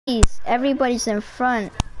Everybody's in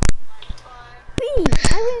front. No!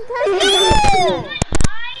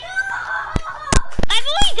 I've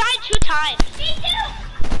only died 2 times.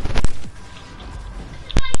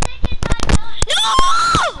 No!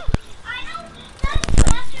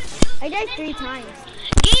 I died 3 times.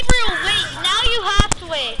 Gabriel, wait. Now you have to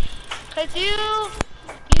wait. Cause you.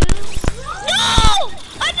 No!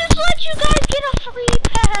 I just let you guys get a free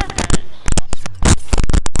pass.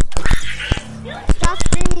 Stop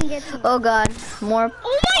screaming, get to me. Oh god, more.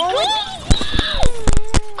 Oh my god!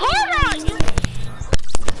 Cora!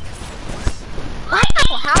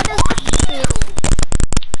 Wow, how does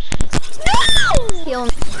No! kill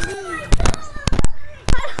me?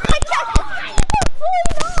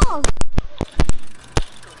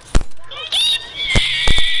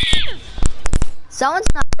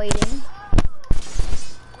 Someone's not waiting.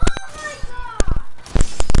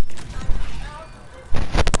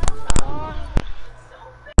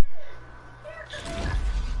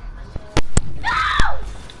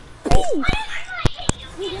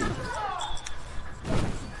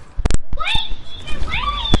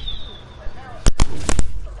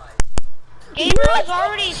 Gabriel's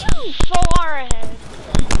already far ahead.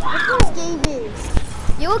 Where's Davis?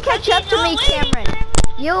 You'll catch up to me, Cameron.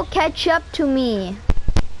 You'll catch up to me.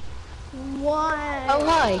 Why? Oh,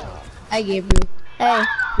 hi. Hi, Gabriel. Hey.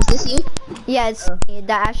 Is this you? Yeah, it's me,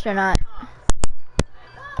 the astronaut.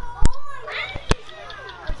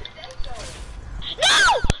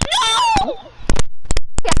 No! No!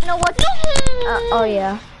 Yeah, you know what? Oh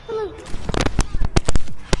yeah.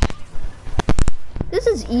 This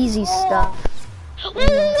is easy stuff. Wait!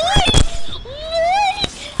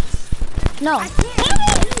 No.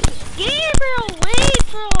 Gabriel, wait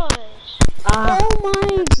for us! Oh my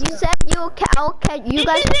You said you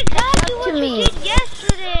guys This is catch exactly up what to you me. did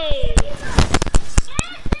yesterday!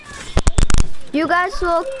 You guys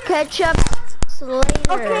will catch up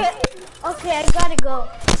later. Okay, I gotta go.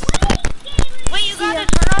 Wait, you gotta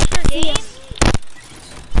turn off your game?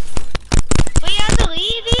 Wait, you have to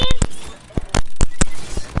leave,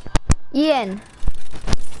 Ian? Ian.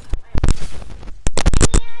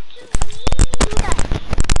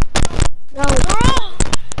 No. Girl!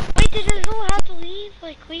 Wait, did Azul have to leave?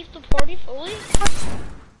 Like, leave the party fully?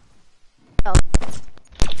 No.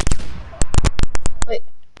 Wait,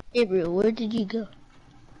 Gabriel, where did you go?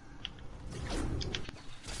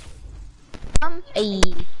 Hey.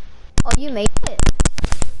 Oh, you made it.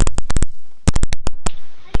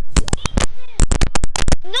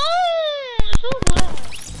 No! So well.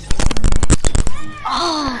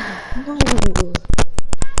 Oh, no.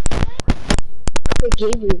 Hey,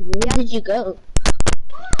 Gabriel, where did you go?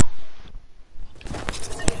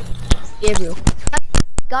 Gabriel.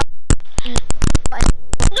 Got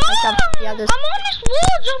No! the others. I'm on this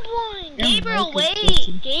wall jump line! Gabriel,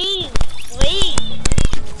 wait! Gabe, wait!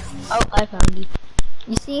 Oh, I found you.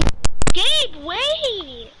 You see? Gabe,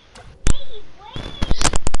 wait!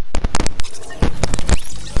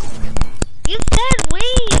 You said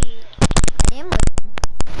wait! I am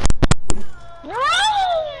Bro!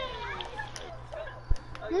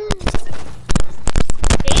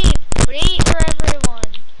 Gabe, wait for everyone.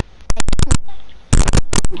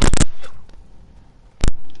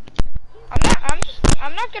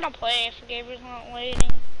 I'm not gonna play if Gabriel's not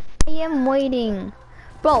waiting. I am waiting.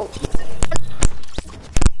 Bro,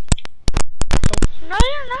 No,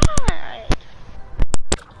 you're not.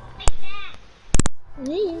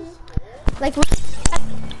 like Oh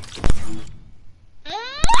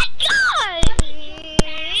my god!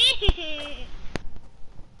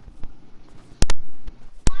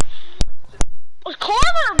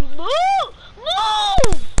 Carter, move!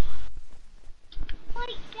 Move!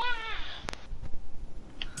 Like that.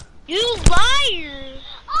 You liars!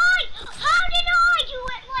 How did I do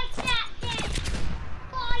it like that then?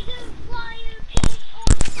 Fire, paint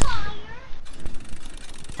on fire.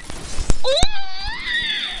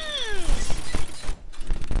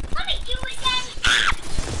 Let me do it then.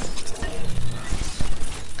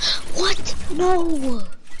 What? No.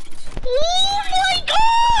 Oh my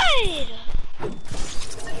god!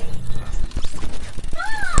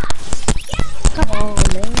 Come on,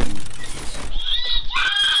 man.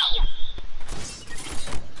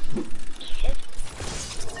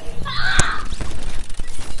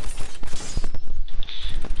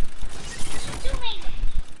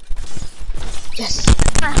 Yes.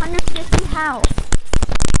 150 how?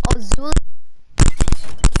 Oh, Zul.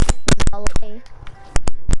 LA.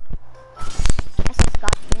 Yes, it's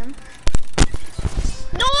got him.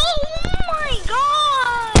 No! Oh my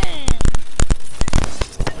god!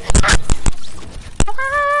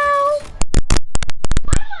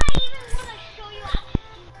 Why do I even want to show you how to do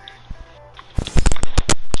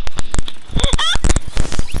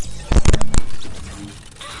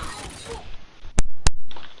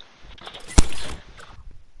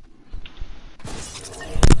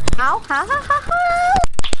Ha ha ha ha!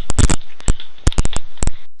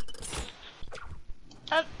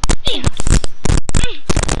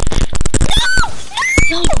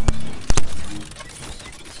 No!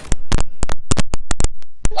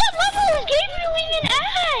 What level is Gabriel even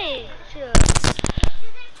at?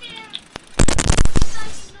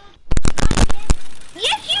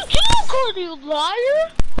 Yes, you do, Cody, you liar!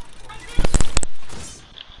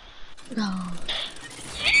 No.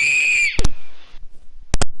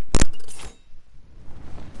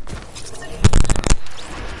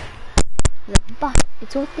 Bah,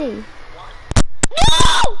 it's okay. No!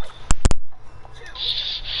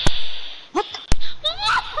 What? Oh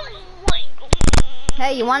my god!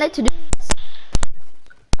 Hey, you wanted to do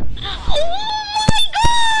Oh my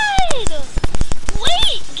god!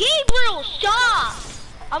 Wait, Gabriel, stop!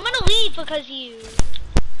 I'm gonna leave because you.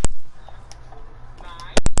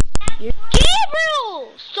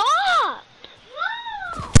 Gabriel, stop!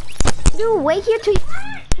 you wait here till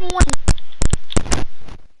you want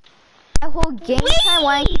that whole game time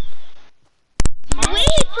why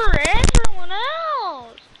Wait for everyone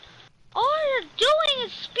else. All you're doing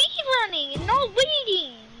is speed running and not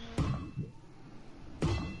waiting.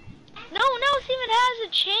 No one else even has a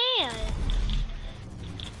chance.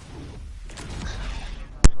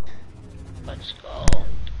 Let's go.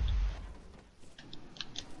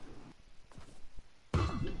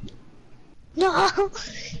 No.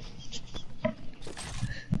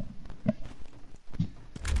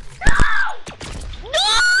 No!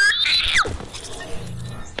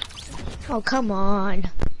 Oh, come on.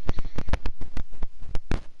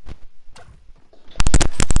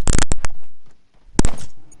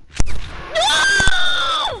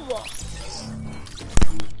 No!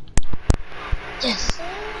 Yes.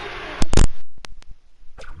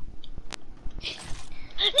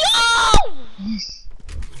 No! Yes.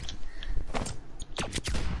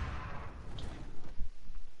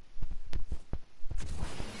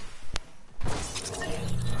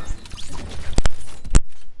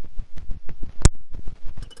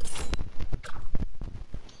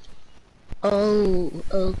 Oh,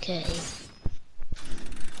 okay.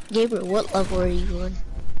 Gabriel, what level are you on?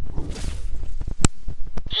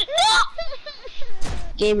 No!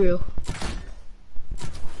 Gabriel.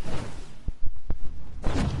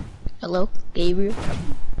 Hello? Gabriel?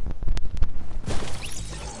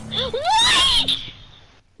 Wait!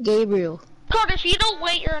 Gabriel. God, if you don't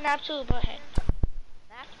wait, you're an absolute butthead.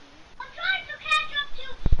 I'm trying to catch up to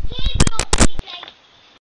Gabriel, PJ.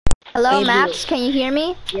 hello Hey, Max, can you hear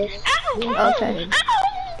me? Yes. Ow! Okay. Ow!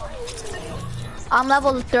 I'm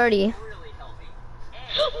level 30.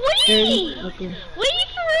 Wait! Okay. Wait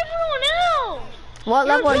for everyone else! What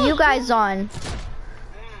level are you guys on?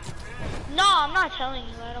 No, I'm not telling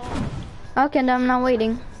you at all. Okay, then I'm not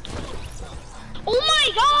waiting. Oh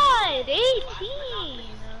my god! 18!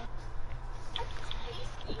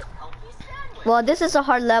 Well, this is a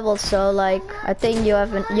hard level, so like I think you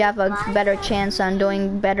have a better chance on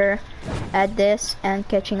doing better at this and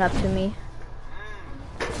catching up to me.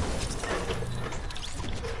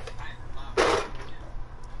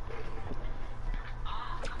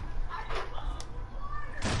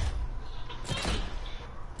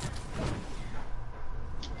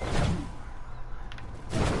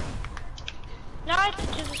 Now I have to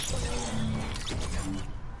do this for me.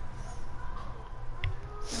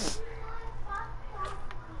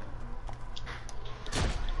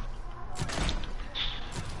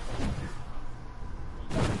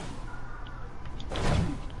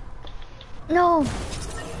 No.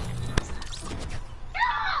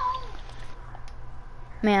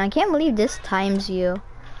 Man, I can't believe this times you.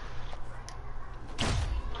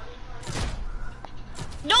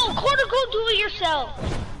 No, Carter, go do it yourself!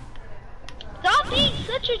 Stop being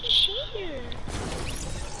such a cheater!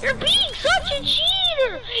 You're being such a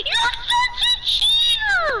cheater! You're such a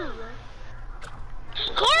cheater!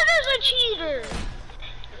 Carter's a cheater!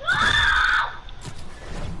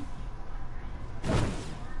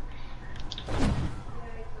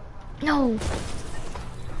 No. No!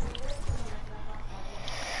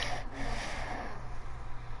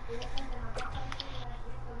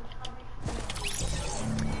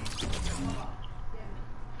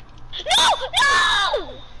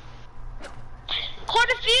 No!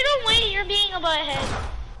 Carter, if you don't wait, you're being a butthead.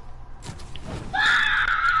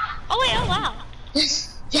 Oh wait, oh wow.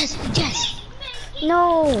 Yes. Yes. Yes.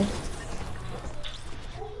 No.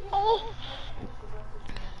 Oh.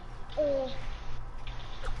 Oh.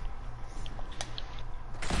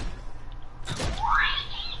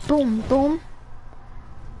 Boom, boom.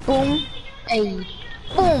 Boom. Hey.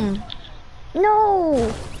 Boom.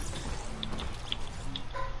 No.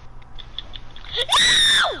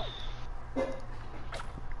 No!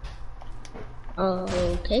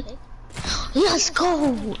 Okay. Let's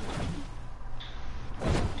go!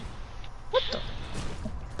 What the?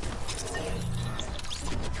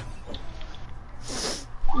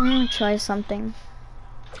 I'm gonna try something.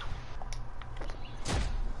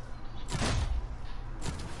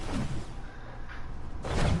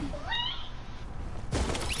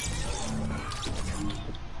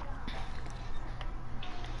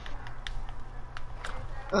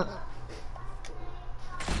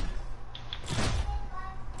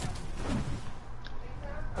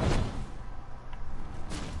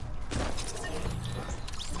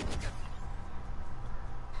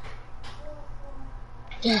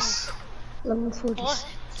 Yes. Level 40.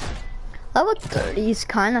 Level 30 is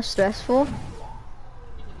kind of stressful.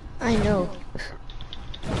 I know.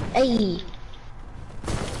 Hey.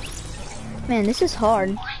 Man, this is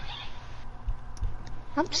hard.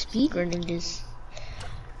 I'm speedrunning this.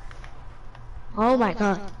 Oh my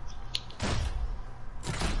god.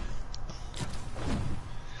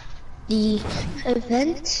 The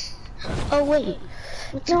event? Oh wait.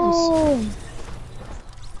 What's No.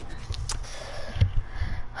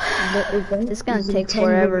 The event It's gonna is in take 10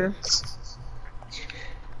 forever. minutes.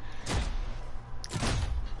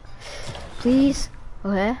 Please.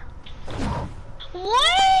 Okay.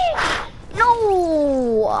 What?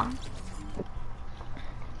 No.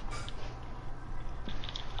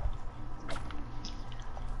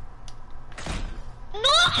 No!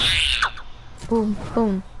 Boom,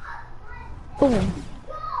 boom, boom,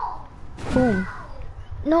 boom.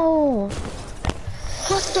 No.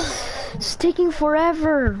 What the? It's taking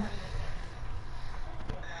forever.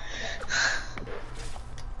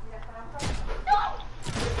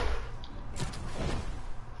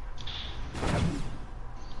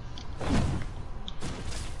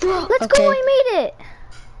 Bro, Let's go, I made it.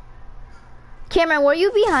 Cameron, were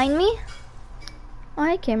you behind me? Oh,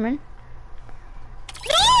 hi, Cameron.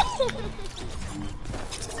 No!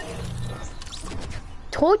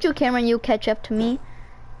 Told you, Cameron, you catch up to me.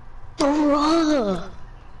 Bruh.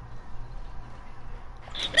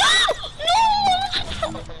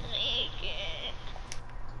 No!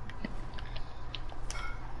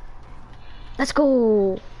 Let's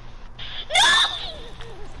go.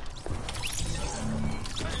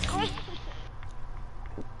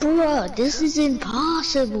 Bruh, this is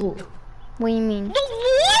impossible. What do you mean? No,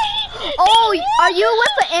 what? Oh, are you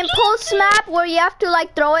with the impulse map where you have to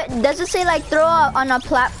like throw it? Does it say like throw it on a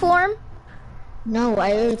platform? No,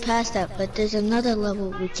 I already passed that, but there's another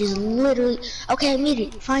level which is literally... Okay, I made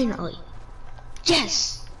it, finally.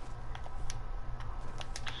 Yes!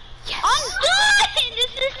 I'm done!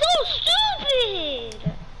 This is so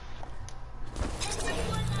stupid!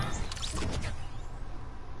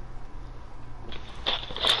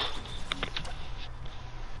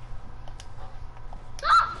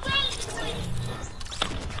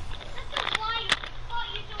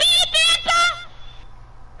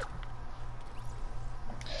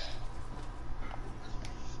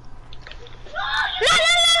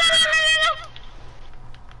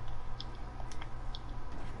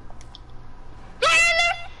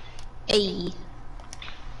 Hey.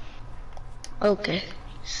 Okay.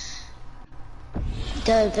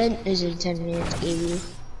 The event is in 10 minutes, Gabriel.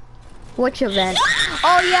 Which event?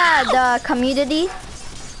 Oh yeah, the community.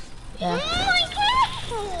 Yeah.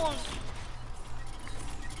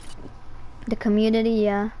 The community,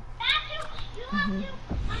 yeah.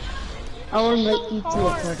 I will invite you to a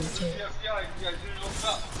party too.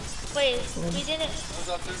 Wait, we didn't. I was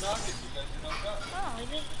out there knocking. You guys didn't open up. Oh, we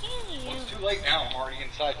didn't hear you. Well, it's too late now. I'm already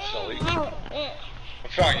inside, silly. Oh,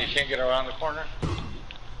 What's wrong? You can't get around the corner?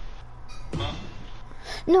 Huh?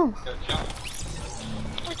 No. You gotta jump.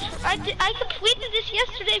 I completed this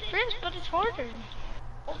yesterday first, but it's harder.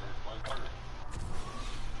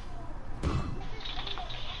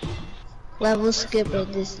 Level skipper,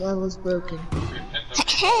 this level's broken.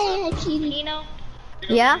 Pino?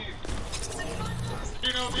 Yeah.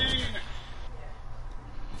 Pino Bean!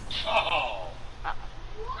 Oh! I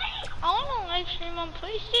want to live stream on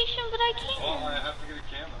PlayStation, but I can't. Well, I have to get a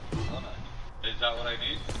camera, don't I? Is that what I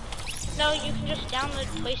need? No, you can just download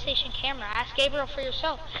PlayStation camera. Ask Gabriel for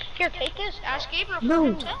yourself. Here, take this. Ask Gabriel for No.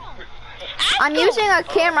 himself. Ask I'm him. using a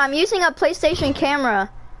camera. I'm using a PlayStation camera.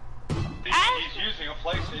 He's using a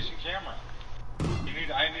PlayStation camera.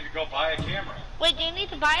 I need to go buy a camera. Wait, do you need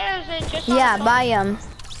to buy it, or is it just on Yeah, the phone? buy them.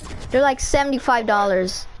 They're like $75. $75.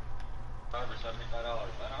 I don't know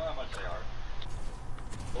how much they are.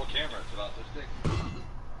 Full camera, it's about this big.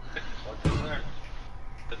 What's in there?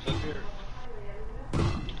 It's up here.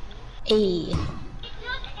 Hey.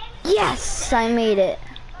 Yes, I made it.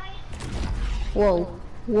 Whoa.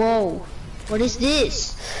 Whoa. What is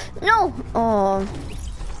this? No. Oh.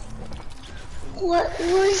 What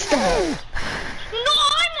was that? No,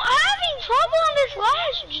 I'm having trouble on this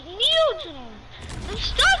last needle. I'm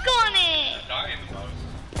stuck on it. Dying the most.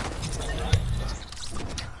 Just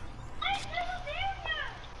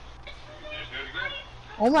do it again.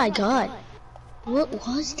 Oh my god. What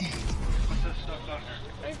was that? What's this stuff down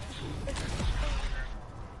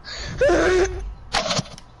here?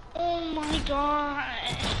 Oh my god.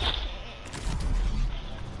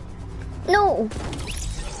 No.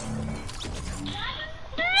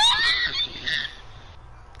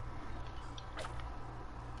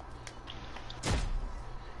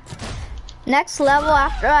 Next level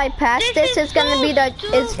after I pass this is gonna be the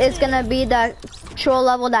is gonna be the troll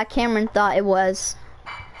level that Cameron thought it was.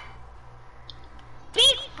 Be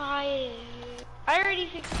quiet. I already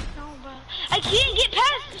fixed it. No, but I can't get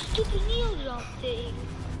past the stupid needle drop thing.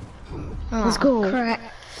 Let's go. Crap.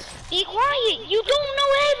 Be quiet. You don't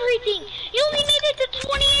know everything. You only made it to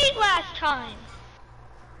 28 last time.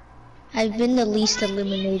 I've been the least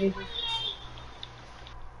eliminated.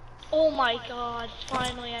 Oh my god.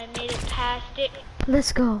 Finally, I made it past it.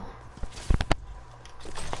 Let's go.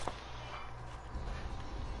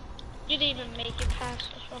 You didn't even make it past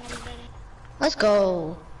this one already. Let's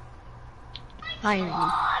go. Finally.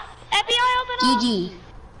 FBI, open up. GG.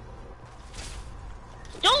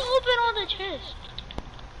 Don't open all the chests.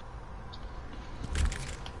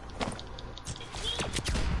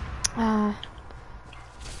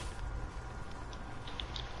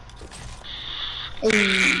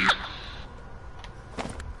 Hey.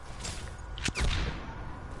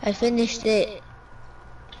 I finished it.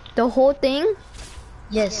 The whole thing?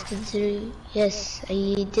 Yes, consider. Yes,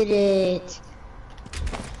 I did it.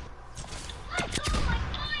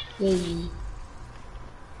 Yay.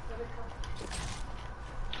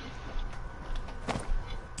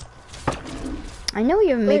 I know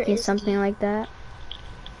you're making is something like that.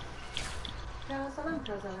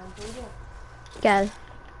 Gal.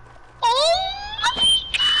 Oh my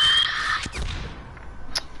god.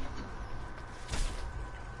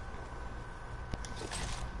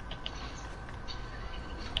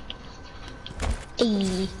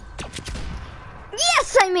 Hey.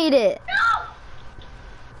 Yes, I made it.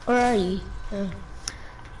 Where are you? Oh.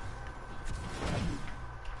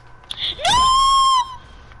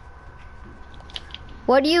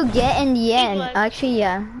 What do you get in the end? What? Actually,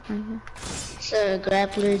 yeah. So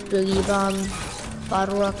grapplers, boogie bomb,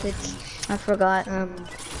 bottle rockets. I forgot.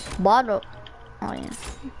 Bottle. Oh yeah.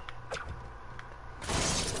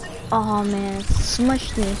 Oh man, it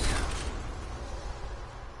smushed me.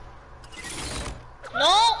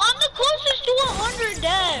 No, I'm the closest to 100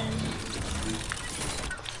 deaths.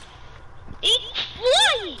 It's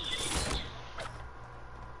twice.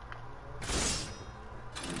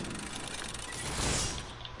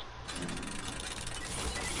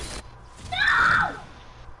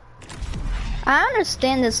 I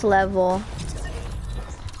understand this level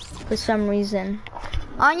for some reason.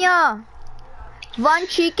 Anya, one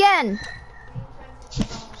chicken.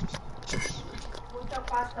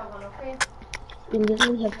 We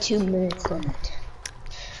literally have 2 minutes left.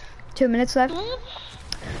 2 minutes left.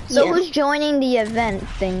 So Yeah. who's joining the event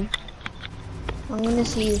thing? I'm gonna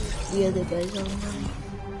see if the other guys are online.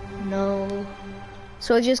 No,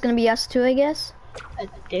 So it's just gonna be us two, I guess. I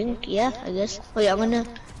think, yeah, I guess. Wait, I'm gonna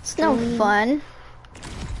It's no fun.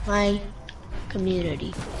 my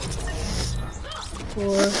community.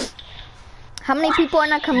 For How many people are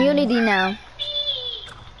in a community now?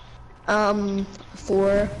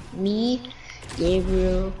 for me,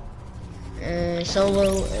 Gabriel,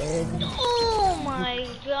 Solo, and Oh my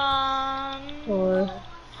god. for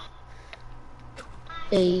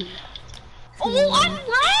a Oh, I'm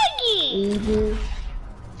lagging. Uber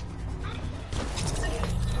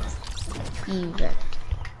event.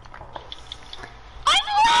 I'm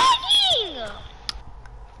lagging.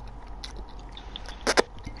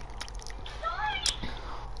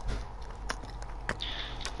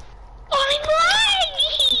 I'm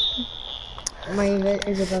lagging. My event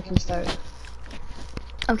is about to start.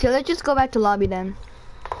 Okay, let's just go back to lobby then.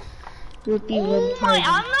 Rookie Oh win my, party.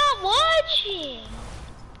 I'm not watching.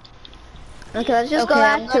 Okay, let's just go Okay,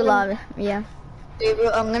 back I'm to gonna- lobby. Yeah.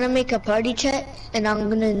 Gabriel, I'm gonna make a party chat and I'm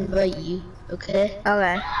gonna invite you. Okay?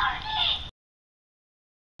 Okay.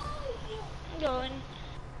 Going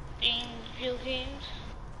in video games.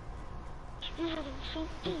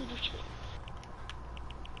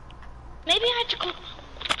 Maybe I have to go.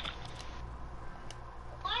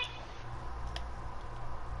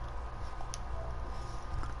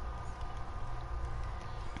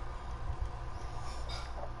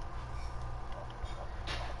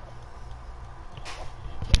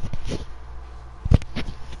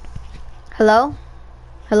 Hello?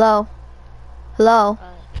 Hello? Hello?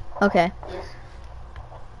 Okay. Yes.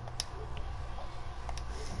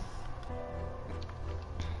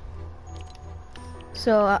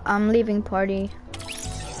 So I'm leaving party.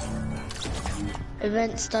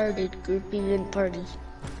 Event started. Group event party.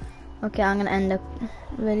 Okay, I'm gonna end the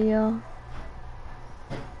video.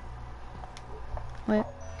 Wait.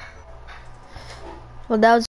 Well, that was